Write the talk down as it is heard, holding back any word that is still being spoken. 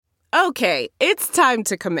Okay, it's time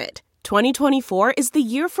to commit. 2024 is the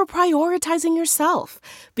year for prioritizing yourself.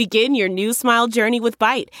 Begin your new smile journey with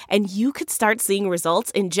Byte, and you could start seeing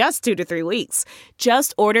results in just 2 to 3 weeks.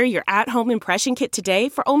 Just order your at-home impression kit today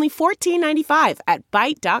for only $14.95 at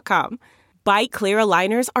Byte.com. Byte Clear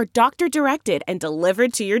aligners are doctor-directed and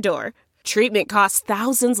delivered to your door. Treatment costs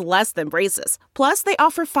thousands less than braces. Plus, they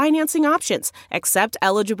offer financing options, accept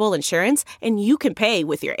eligible insurance, and you can pay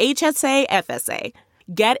with your HSA, FSA.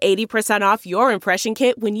 Get 80% off your impression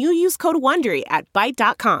kit when you use code WONDERY at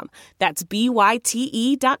Byte.com. That's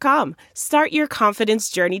BYTE.com. Start your confidence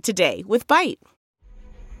journey today with Byte.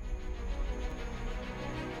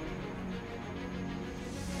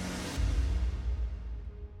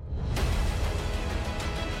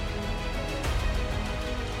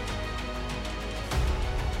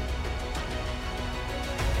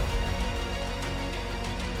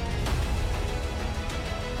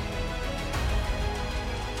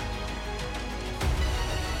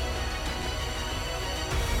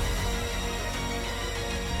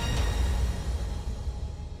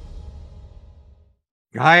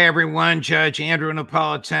 Hi, everyone. Judge Andrew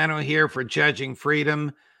Napolitano here for Judging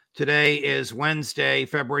Freedom. Today is Wednesday,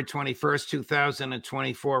 February 21st,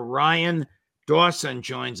 2024. Ryan Dawson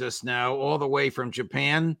joins us now all the way from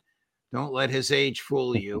Japan. Don't let his age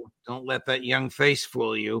fool you. Don't let that young face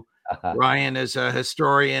fool you. Ryan is a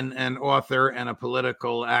historian and author and a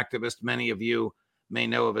political activist. Many of you may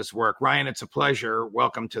know of his work. Ryan, it's a pleasure.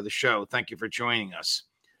 Welcome to the show. Thank you for joining us.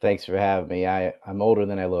 Thanks for having me. I'm older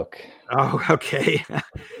than I look. Oh, okay.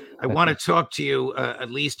 I want to talk to you, at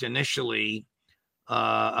least initially,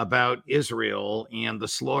 about Israel and the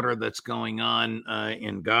slaughter that's going on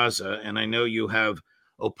in Gaza. And I know you have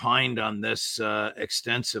opined on this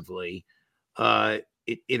extensively.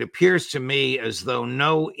 It appears to me as though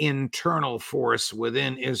no internal force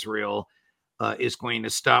within Israel is going to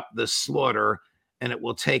stop this slaughter, and it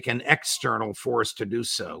will take an external force to do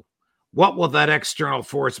so. What will that external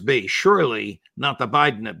force be? Surely not the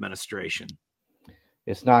Biden administration.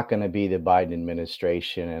 It's not going to be the Biden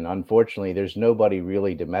administration. And unfortunately, there's nobody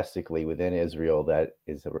really domestically within Israel that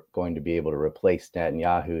is going to be able to replace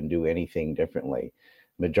Netanyahu and do anything differently.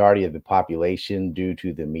 Majority of the population, due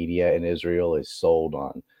to the media in Israel, is sold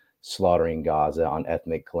on slaughtering Gaza, on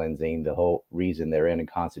ethnic cleansing. The whole reason they're in a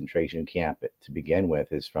concentration camp to begin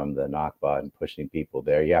with is from the Nakba and pushing people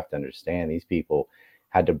there. You have to understand, these people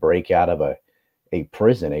had to break out of a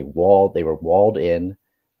prison, they were walled in,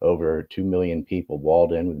 over 2 million people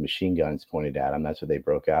walled in with machine guns pointed at them. That's what they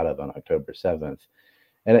broke out of on October 7th.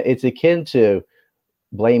 And it's akin to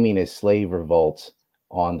blaming a slave revolt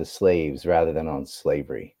on the slaves rather than on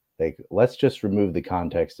slavery. Like, let's just remove the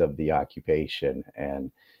context of the occupation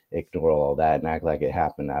and ignore all that and act like it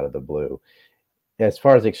happened out of the blue. As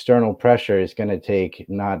far as external pressure, it's going to take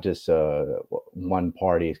not just one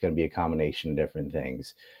party. It's going to be a combination of different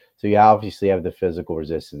things. So you obviously have the physical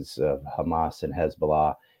resistance of Hamas and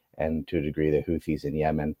Hezbollah, and to a degree the Houthis in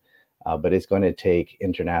Yemen. But it's going to take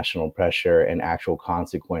international pressure and actual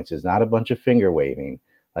consequences, not a bunch of finger waving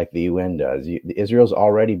like the UN does. Israel's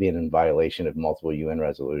already been in violation of multiple UN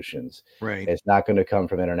resolutions. Right. It's not going to come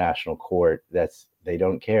from international court. They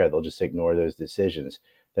don't care. They'll just ignore those decisions.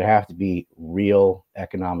 There have to be real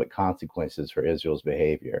economic consequences for Israel's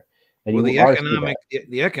behavior. And well, the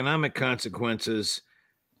economic consequences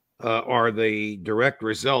are the direct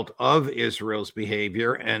result of Israel's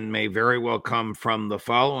behavior and may very well come from the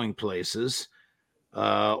following places.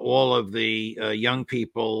 All of the young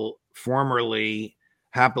people formerly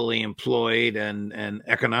happily employed and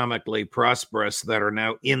economically prosperous that are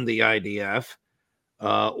now in the IDF.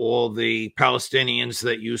 All the Palestinians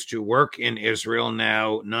that used to work in Israel,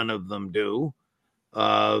 now none of them do.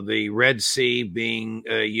 The Red Sea being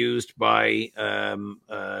used by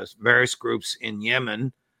various groups in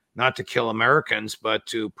Yemen, not to kill Americans, but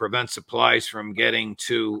to prevent supplies from getting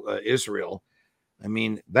to Israel. I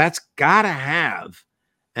mean, that's got to have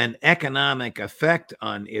an economic effect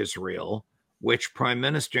on Israel, which Prime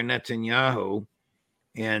Minister Netanyahu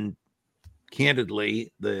and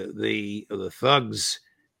candidly the thugs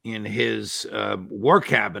in his war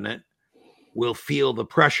cabinet will feel the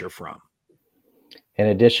pressure from. In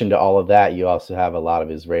addition to all of that, you also have a lot of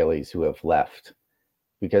Israelis who have left,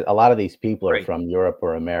 because a lot of these people are from Europe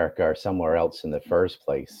or America or somewhere else in the first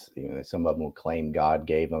place. You know, some of them will claim God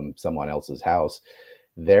gave them someone else's house.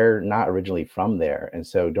 They're not originally from there. And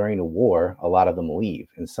so during the war, a lot of them leave,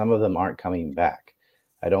 and some of them aren't coming back.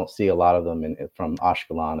 I don't see a lot of them from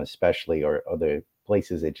Ashkelon, especially, or other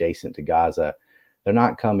places adjacent to Gaza. They're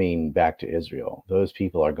not coming back to Israel. Those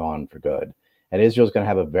people are gone for good. And Israel's going to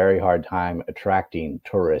have a very hard time attracting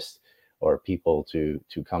tourists or people to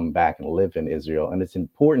come back and live in Israel. And it's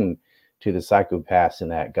important to the psychopaths in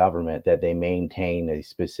that government that they maintain a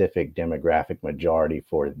specific demographic majority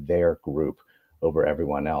for their group over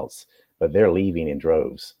everyone else. But they're leaving in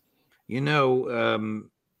droves. You know,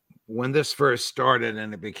 when this first started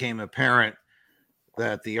and it became apparent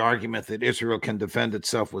that the argument that Israel can defend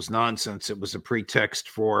itself was nonsense, it was a pretext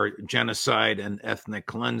for genocide and ethnic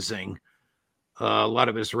cleansing. A lot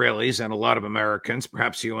of Israelis and a lot of Americans,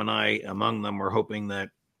 perhaps you and I among them, were hoping that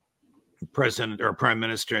President or Prime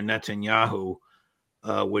Minister Netanyahu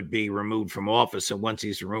would be removed from office. And once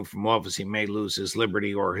he's removed from office, he may lose his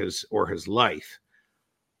liberty or his life.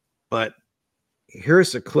 But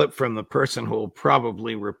here's a clip from the person who will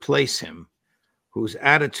probably replace him, whose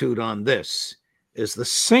attitude on this is the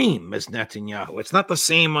same as Netanyahu. It's not the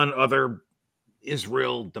same on other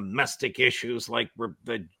Israel domestic issues like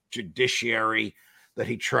the judiciary that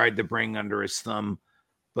he tried to bring under his thumb,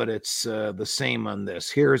 but it's the same on this.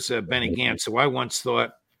 Here's Benny Gantz, who I once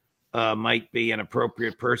thought might be an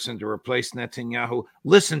appropriate person to replace Netanyahu.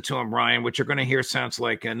 Listen to him, Ryan. What you're going to hear sounds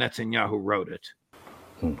like Netanyahu wrote it.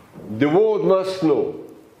 The world must know,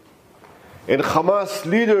 and Hamas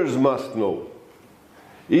leaders must know,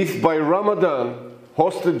 if by Ramadan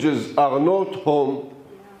hostages are not home,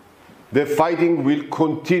 the fighting will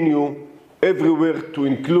continue everywhere to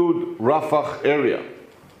include Rafah area.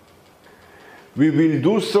 We will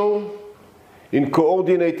do so in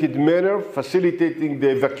coordinated manner, facilitating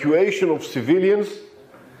the evacuation of civilians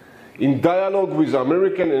in dialogue with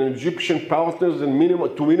American and Egyptian partners and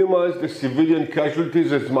to minimize the civilian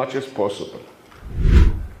casualties as much as possible.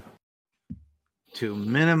 To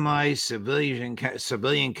minimize civilian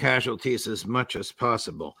casualties as much as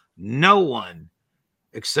possible. No one,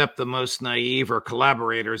 except the most naive or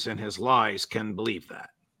collaborators in his lies, can believe that.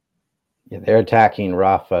 Yeah, they're attacking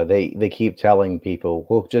Rafah. They keep telling people,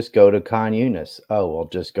 we'll just go to Khan Yunis. Oh, we'll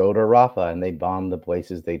just go to Rafah. And they bomb the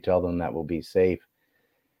places they tell them that will be safe.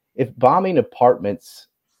 If bombing apartments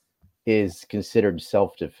is considered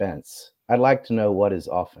self-defense, I'd like to know what is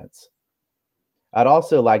offense. I'd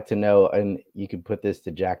also like to know, and you could put this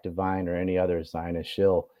to Jack Devine or any other Zionist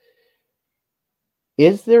shill,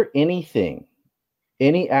 is there anything,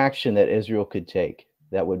 any action that Israel could take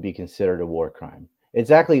that would be considered a war crime?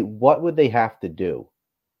 Exactly what would they have to do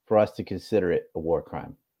for us to consider it a war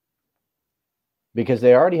crime? Because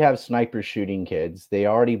they already have snipers shooting kids. They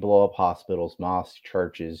already blow up hospitals, mosques,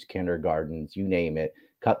 churches, kindergartens, you name it,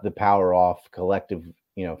 cut the power off, collective,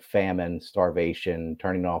 famine, starvation,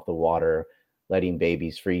 turning off the water, letting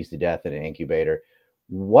babies freeze to death in an incubator.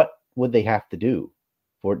 What would they have to do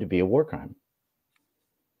for it to be a war crime?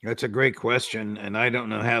 That's a great question, and I don't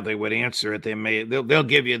know how they would answer it. They'll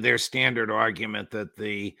give you their standard argument that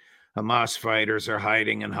the Hamas fighters are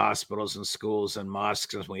hiding in hospitals and schools and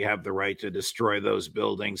mosques, and we have the right to destroy those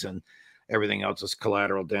buildings, and everything else is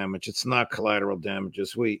collateral damage. It's not collateral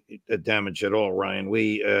damage at all, Ryan.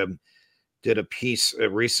 We did a piece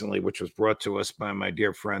recently, which was brought to us by my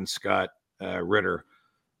dear friend Scott Ritter,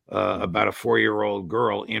 about a 4-year-old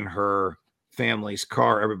girl in her family's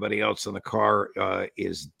car. Everybody else in the car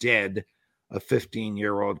is dead. A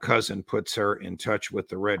 15-year-old cousin puts her in touch with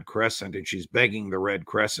the Red Crescent, and she's begging the Red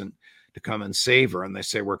Crescent to come and save her. And they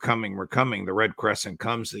say, we're coming. The Red Crescent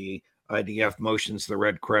comes. The IDF motions the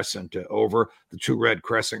Red Crescent over. The 2 Red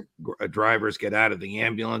Crescent drivers get out of the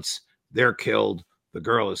ambulance. They're killed. The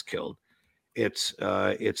girl is killed. It's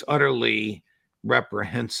utterly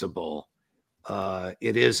reprehensible.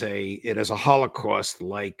 It is a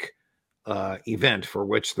Holocaust-like event for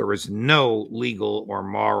which there is no legal or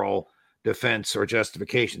moral defense or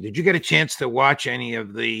justification. Did you get a chance to watch any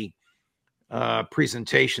of the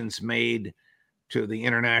presentations made to the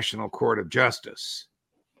International Court of Justice?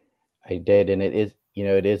 I did, and it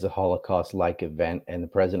is a Holocaust-like event, and the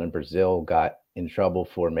president of Brazil got in trouble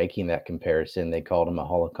for making that comparison. They called him a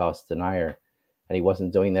Holocaust denier, and he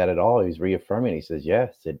wasn't doing that at all. He was reaffirming. He says,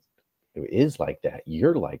 yes, it is like that.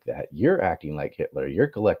 You're like that. You're acting like Hitler. You're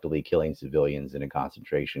collectively killing civilians in a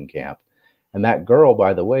concentration camp. And that girl,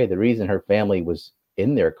 by the way, the reason her family was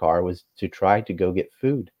in their car was to try to go get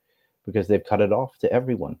food because they've cut it off to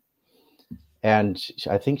everyone. And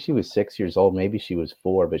I think she was 6 years old. Maybe she was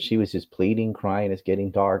 4, but she was just pleading, crying, it's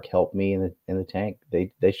getting dark. Help me in the tank.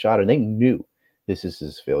 They shot her. They knew this is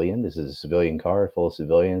a civilian. This is a civilian car full of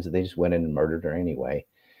civilians. They just went in and murdered her anyway.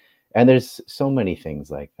 And there's so many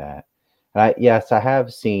things like that. Yes, I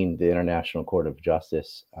have seen the International Court of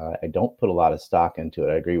Justice. I don't put a lot of stock into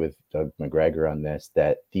it. I agree with Doug McGregor on this,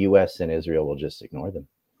 that the U.S. and Israel will just ignore them.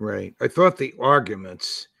 Right. I thought the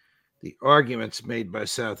arguments made by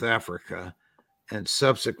South Africa and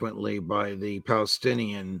subsequently by the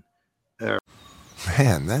Palestinian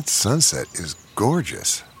Man, that sunset is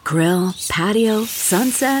gorgeous. Grill, patio,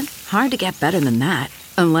 sunset. Hard to get better than that.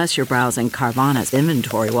 Unless you're browsing Carvana's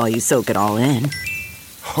inventory while you soak it all in.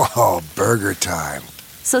 Oh, burger time.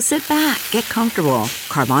 So sit back, get comfortable.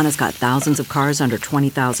 Carvana's got thousands of cars under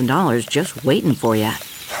 $20,000 just waiting for you.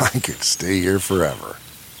 I could stay here forever.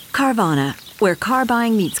 Carvana, where car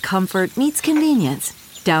buying meets comfort meets convenience.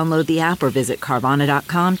 Download the app or visit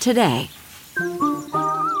Carvana.com today.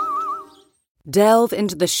 Delve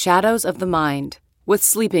into the shadows of the mind with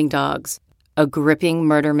Sleeping Dogs, a gripping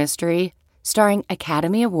murder mystery starring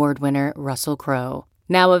Academy Award winner Russell Crowe.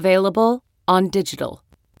 Now available on digital.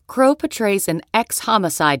 Crowe portrays an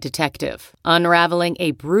ex-homicide detective unraveling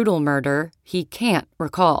a brutal murder he can't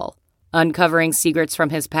recall. Uncovering secrets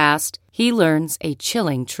from his past, he learns a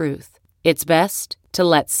chilling truth. It's best to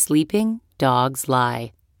let sleeping dogs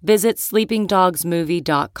lie. Visit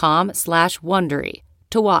sleepingdogsmovie.com/Wondery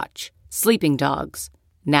to watch Sleeping Dogs,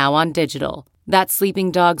 now on digital. That's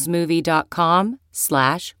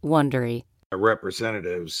sleepingdogsmovie.com/Wondery.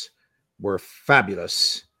 Representatives were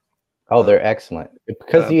fabulous. Oh, they're excellent.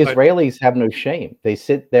 Because the Israelis have no shame. They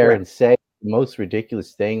sit there and say the most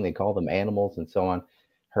ridiculous thing. They call them animals and so on.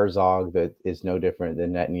 Herzog, that is no different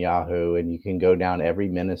than Netanyahu, and you can go down every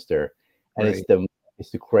minister, and it's the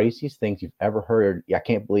craziest things you've ever heard. I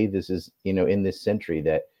can't believe this is in this century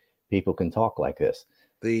that people can talk like this.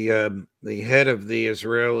 The head of the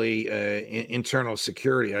Israeli internal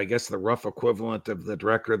security, I guess the rough equivalent of the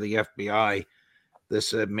director of the FBI,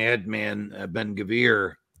 this madman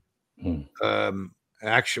Ben-Gvir,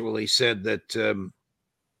 actually said that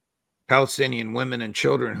Palestinian women and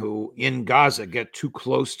children who in Gaza get too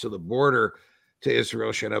close to the border to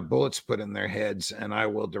Israel should have bullets put in their heads, and I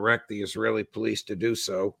will direct the Israeli police to do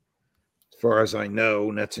so. As far as I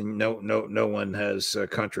know, no one has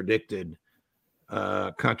contradicted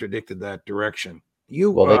that direction.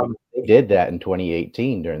 They did that in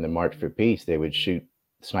 2018 during the March for Peace. They would shoot,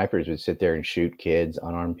 snipers would sit there and shoot kids,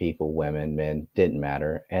 unarmed people, women, men, didn't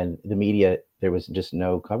matter. And the media, there was just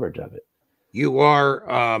no coverage of it. You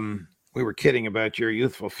are, we were kidding about your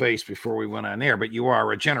youthful face before we went on air, but you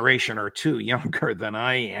are a generation or two younger than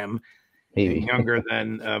I am, and younger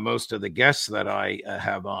than most of the guests that I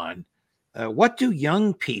have on. What do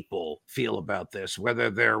young people feel about this, whether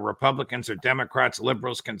they're Republicans or Democrats,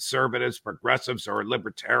 liberals, conservatives, progressives, or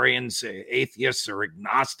libertarians, atheists or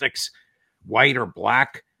agnostics, white or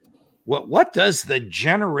black? What does the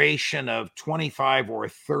generation of 25 or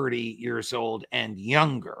 30 years old and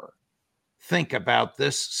younger think about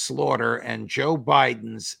this slaughter and Joe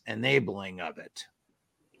Biden's enabling of it?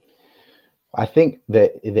 I think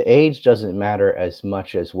that the age doesn't matter as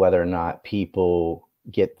much as whether or not people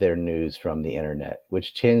get their news from the internet,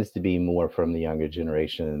 which tends to be more from the younger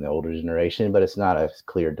generation than the older generation, but it's not a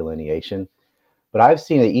clear delineation. But I've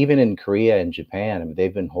seen that even in Korea and Japan, I mean,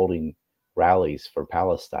 they've been holding rallies for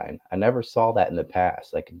Palestine. I never saw that in the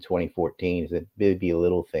past, like in 2014. It'd be a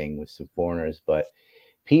little thing with some foreigners, but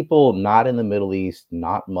people not in the Middle East,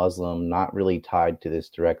 not Muslim, not really tied to this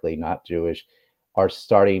directly, not Jewish, are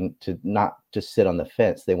starting to not just sit on the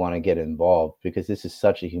fence. They want to get involved because this is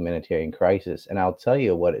such a humanitarian crisis. And I'll tell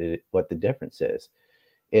you what the difference is.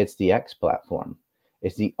 It's the X platform.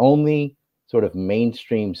 It's the only sort of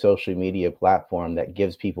mainstream social media platform that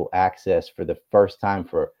gives people access for the first time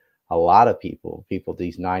for a lot of people,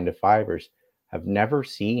 these 9-to-5ers have never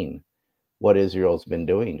seen what Israel's been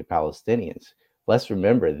doing to Palestinians. Let's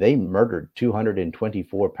remember, they murdered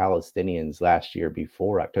 224 Palestinians last year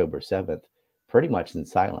before October 7th, pretty much in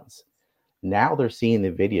silence. Now they're seeing the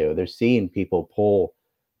video. They're seeing people pull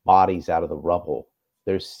bodies out of the rubble.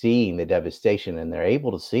 They're seeing the devastation, and they're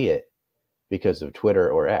able to see it because of Twitter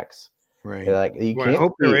or X. Right. Like you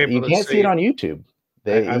can't see it on YouTube.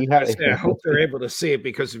 I hope they're able to see it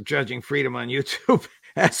because of Judging Freedom on YouTube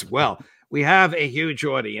as well. We have a huge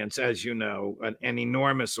audience, as you know, an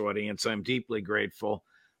enormous audience. I'm deeply grateful.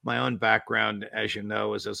 My own background, as you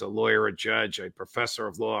know, is as a lawyer, a judge, a professor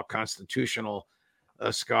of law, a constitutional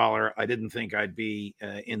scholar. I didn't think I'd be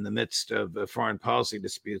in the midst of foreign policy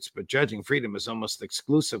disputes, but Judging Freedom is almost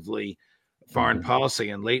exclusively foreign policy.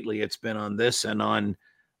 And lately it's been on this and on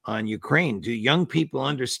Ukraine. Do young people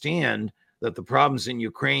understand that the problems in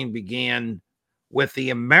Ukraine began with the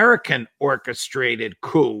American orchestrated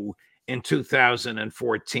coup in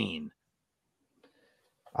 2014?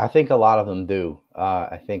 I think a lot of them do.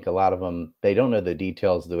 I think a lot of them, they don't know the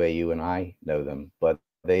details the way you and I know them, but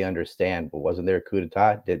they understand. But wasn't there a coup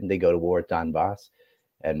d'etat? Didn't they go to war at Donbass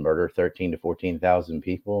and murder 13 to 14,000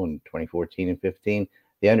 people in 2014 and 15?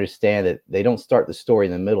 They understand that they don't start the story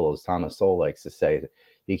in the middle, as Thomas Sowell likes to say.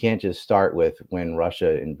 You can't just start with when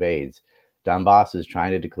Russia invades. Donbass is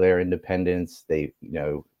trying to declare independence.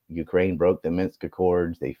 Ukraine broke the Minsk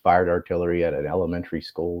Accords. They fired artillery at an elementary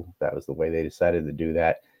school. That was the way they decided to do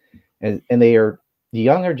that. And the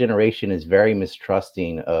younger generation is very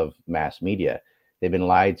mistrusting of mass media. They've been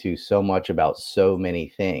lied to so much about so many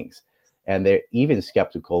things. And they're even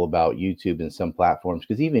skeptical about YouTube and some platforms,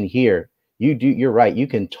 because even here, you're right, you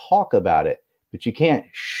can talk about it, but you can't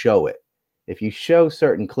show it. If you show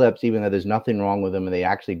certain clips, even though there's nothing wrong with them and they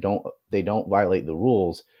actually don't violate the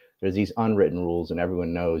rules, there's these unwritten rules, and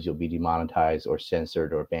everyone knows you'll be demonetized or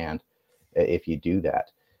censored or banned if you do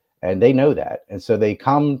that. And they know that. And so they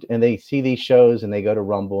come and they see these shows and they go to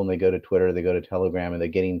Rumble and they go to Twitter, they go to Telegram, and they're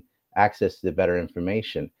getting access to the better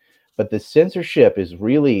information. But the censorship this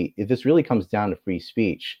really comes down to free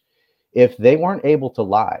speech. If they weren't able to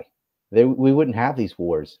lie, we wouldn't have these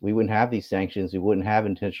wars. We wouldn't have these sanctions. We wouldn't have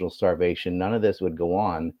intentional starvation. None of this would go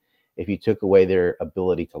on if you took away their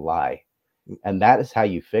ability to lie. And that is how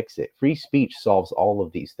you fix it. Free speech solves all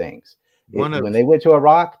of these things. When they went to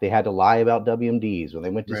Iraq, they had to lie about WMDs. When they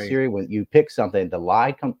went to Syria, when you pick something, the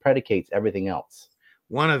lie predicates everything else.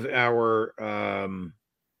 One of our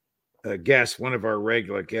guests, one of our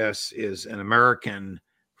regular guests, is an American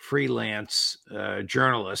freelance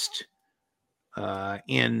journalist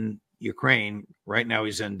in Ukraine. Right now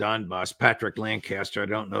he's in Donbass. Patrick Lancaster. I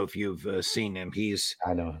don't know if you've seen him.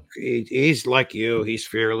 I know. He's like you. He's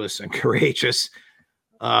fearless and courageous,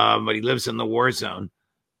 but he lives in the war zone.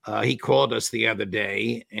 He called us the other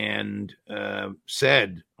day and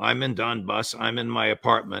said, I'm in Donbass. I'm in my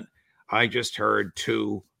apartment. I just heard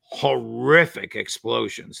 2 horrific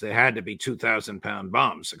explosions. They had to be 2,000-pound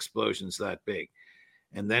bombs, explosions that big.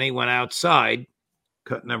 And then he went outside,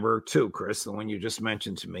 cut number 2, Chris, the one you just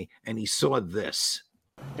mentioned to me, and he saw this.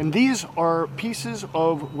 And these are pieces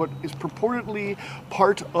of what is purportedly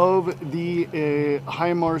part of the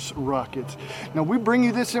HIMARS rocket. Now, we bring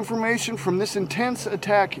you this information from this intense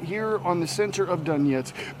attack here on the center of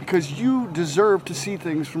Donetsk because you deserve to see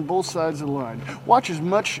things from both sides of the line. Watch as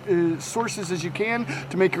much sources as you can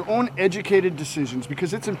to make your own educated decisions,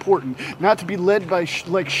 because it's important not to be led by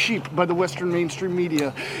like sheep by the Western mainstream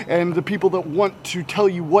media and the people that want to tell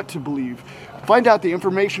you what to believe. Find out the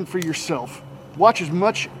information for yourself. Watch as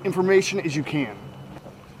much information as you can.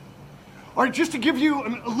 All right, just to give you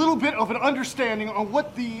a little bit of an understanding on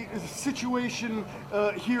what the situation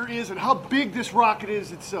here is and how big this rocket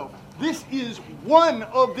is itself. This is one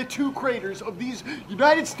of the 2 craters of these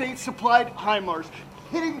United States supplied HIMARS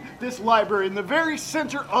hitting this library in the very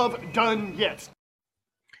center of Donetsk.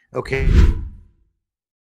 Okay.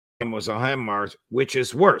 It was a HIMARS, which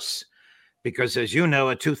is worse. Because, as you know,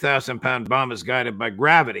 a 2,000-pound bomb is guided by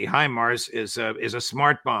gravity. HIMARS is a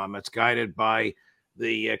smart bomb. It's guided by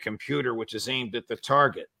the computer, which is aimed at the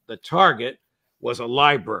target. The target was a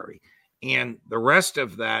library. And the rest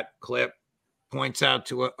of that clip points out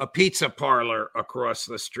to a pizza parlor across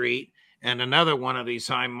the street. And another one of these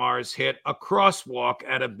HIMARS hit a crosswalk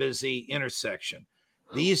at a busy intersection.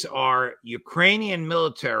 These are Ukrainian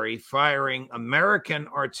military firing American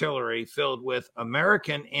artillery filled with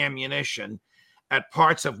American ammunition at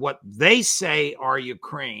parts of what they say are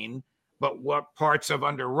Ukraine, but what parts of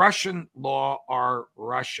under Russian law are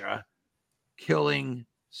Russia, killing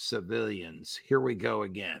civilians. Here we go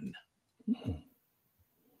again.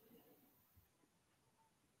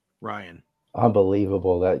 Ryan.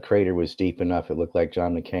 Unbelievable. That crater was deep enough. It looked like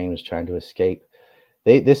John McCain was trying to escape.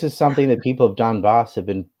 This is something that people of Donbass have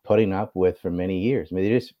been putting up with for many years. I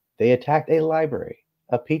mean, they attacked a library,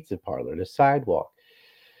 a pizza parlor, the sidewalk.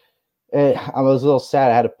 I was a little sad.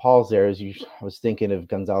 I had to pause there I was thinking of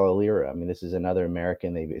Gonzalo Lira. I mean, this is another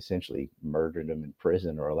American. They've essentially murdered him in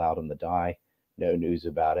prison or allowed him to die. No news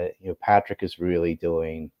about it. Patrick is really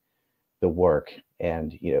doing the work.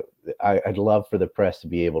 And, I'd love for the press to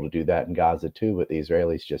be able to do that in Gaza too, but the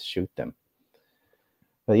Israelis just shoot them.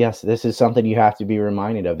 But yes, this is something you have to be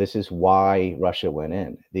reminded of. This is why Russia went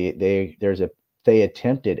in. They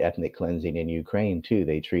attempted ethnic cleansing in Ukraine too.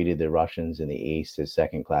 They treated the Russians in the East as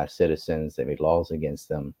second-class citizens. They made laws against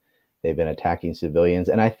them. They've been attacking civilians.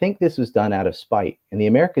 And I think this was done out of spite. And the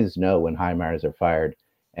Americans know when HIMARS are fired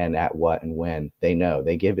and at what and when. They know.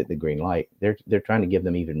 They give it the green light. They're trying to give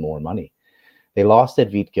them even more money. They lost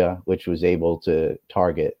at Vitka, which was able to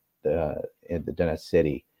target the Donetsk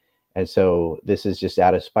city. And so this is just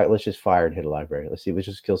out of spite. Let's just fire and hit a library. Let's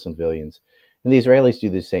just kill some civilians. And the Israelis do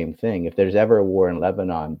the same thing. If there's ever a war in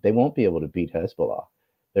Lebanon, they won't be able to beat Hezbollah.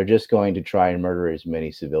 They're just going to try and murder as many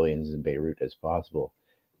civilians in Beirut as possible.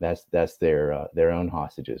 That's their own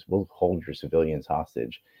hostages. We'll hold your civilians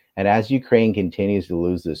hostage. And as Ukraine continues to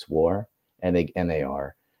lose this war, and they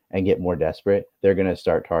are, and get more desperate, they're going to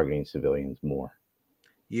start targeting civilians more.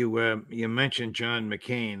 You mentioned John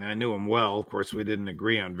McCain. I knew him well. Of course, we didn't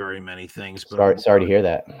agree on very many things. But Sorry to hear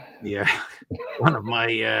that. Yeah, one of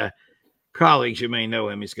my colleagues, you may know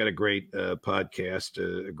him. He's got a great podcast,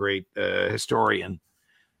 a great historian.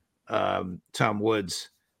 Tom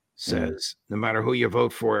Woods says, no matter who you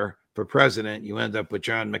vote for president, you end up with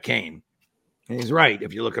John McCain. And he's right.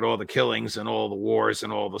 If you look at all the killings and all the wars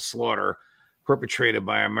and all the slaughter perpetrated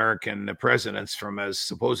by American presidents, from as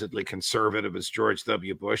supposedly conservative as George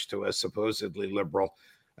W. Bush to as supposedly liberal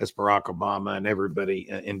as Barack Obama and everybody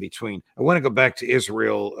in between. I want to go back to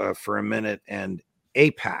Israel for a minute and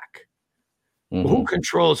AIPAC. Mm-hmm. Who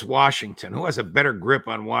controls Washington? Who has a better grip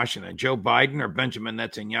on Washington, Joe Biden or Benjamin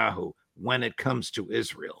Netanyahu, when it comes to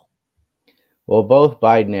Israel? Well, both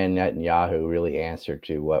Biden and Netanyahu really answer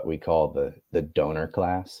to what we call the donor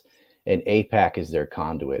class. And AIPAC is their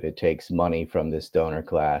conduit. It takes money from this donor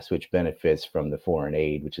class, which benefits from the foreign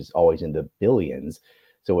aid, which is always in the billions.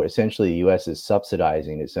 So essentially, the U.S. is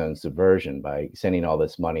subsidizing its own subversion by sending all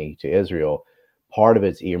this money to Israel. Part of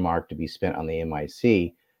it's earmarked to be spent on the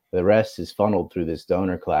MIC. The rest is funneled through this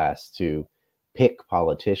donor class to pick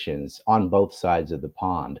politicians on both sides of the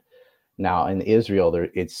pond. Now, in Israel,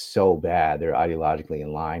 it's so bad. They're ideologically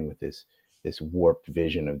in line with this warped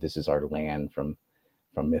vision of this is our land from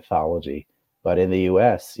mythology. But in the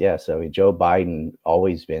U.S., yes, I mean, Joe Biden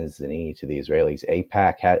always bends the knee to the Israelis.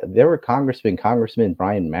 There were Congressman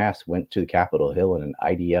Brian Mast went to the Capitol Hill in an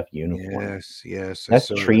IDF uniform. Yes. That's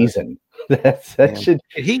treason. Was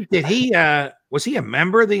he a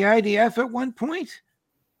member of the IDF at one point?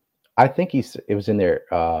 I think it was in their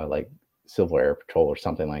like Civil Air Patrol or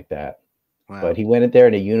something like that. Wow. But he went in there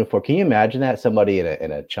in a uniform. Can you imagine that? Somebody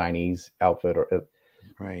in a Chinese outfit or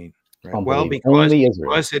right. Well,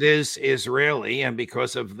 because it is Israeli, and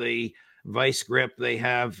because of the vice grip they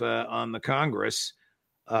have on the Congress,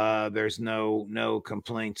 there's no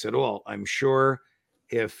complaints at all. I'm sure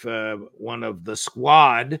if one of the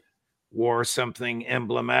squad wore something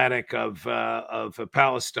emblematic of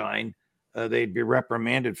Palestine, they'd be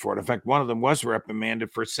reprimanded for it. In fact, one of them was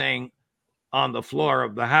reprimanded for saying on the floor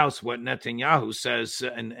of the House what Netanyahu says,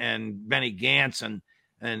 and Benny Gantz and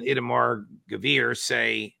Itamar Gavir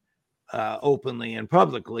say openly and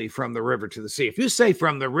publicly, from the river to the sea. If you say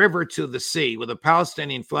from the river to the sea with a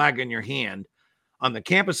Palestinian flag in your hand on the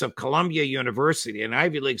campus of Columbia University, an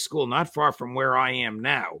Ivy League school not far from where I am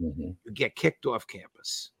now, you get kicked off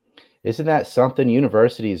campus. Isn't that something?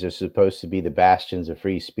 Universities are supposed to be the bastions of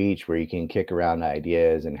free speech where you can kick around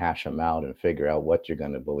ideas and hash them out and figure out what you're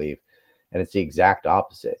going to believe. And it's the exact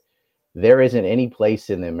opposite. There isn't any place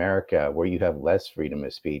in America where you have less freedom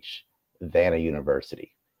of speech than a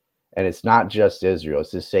university. And it's not just Israel.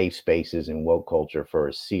 It's the safe spaces and woke culture for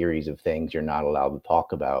a series of things you're not allowed to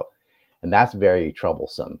talk about. And that's very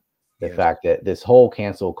troublesome. The fact that this whole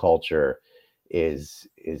cancel culture is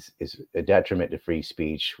a detriment to free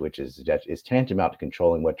speech, which is tantamount to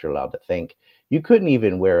controlling what you're allowed to think. You couldn't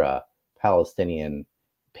even wear a Palestinian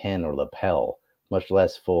pin or lapel, much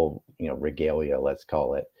less full, regalia, let's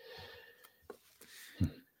call it.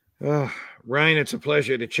 Ryan, it's a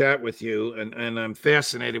pleasure to chat with you, and I'm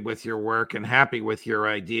fascinated with your work and happy with your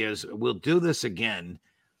ideas. We'll do this again,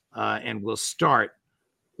 and we'll start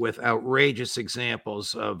with outrageous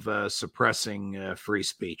examples of suppressing free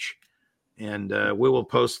speech. And we will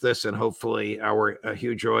post this, and hopefully our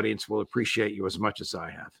huge audience will appreciate you as much as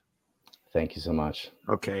I have. Thank you so much.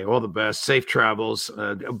 Okay, all the best. Safe travels.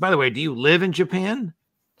 By the way, do you live in Japan?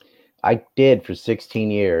 I did for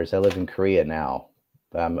 16 years. I live in Korea now.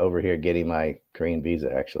 I'm over here getting my Korean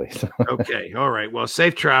visa, actually. So. Okay. All right. Well,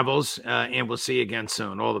 safe travels, and we'll see you again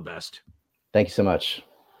soon. All the best. Thank you so much.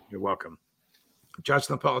 You're welcome. Judge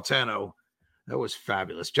Napolitano, that was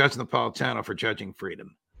fabulous. Judge Napolitano for Judging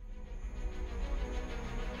Freedom.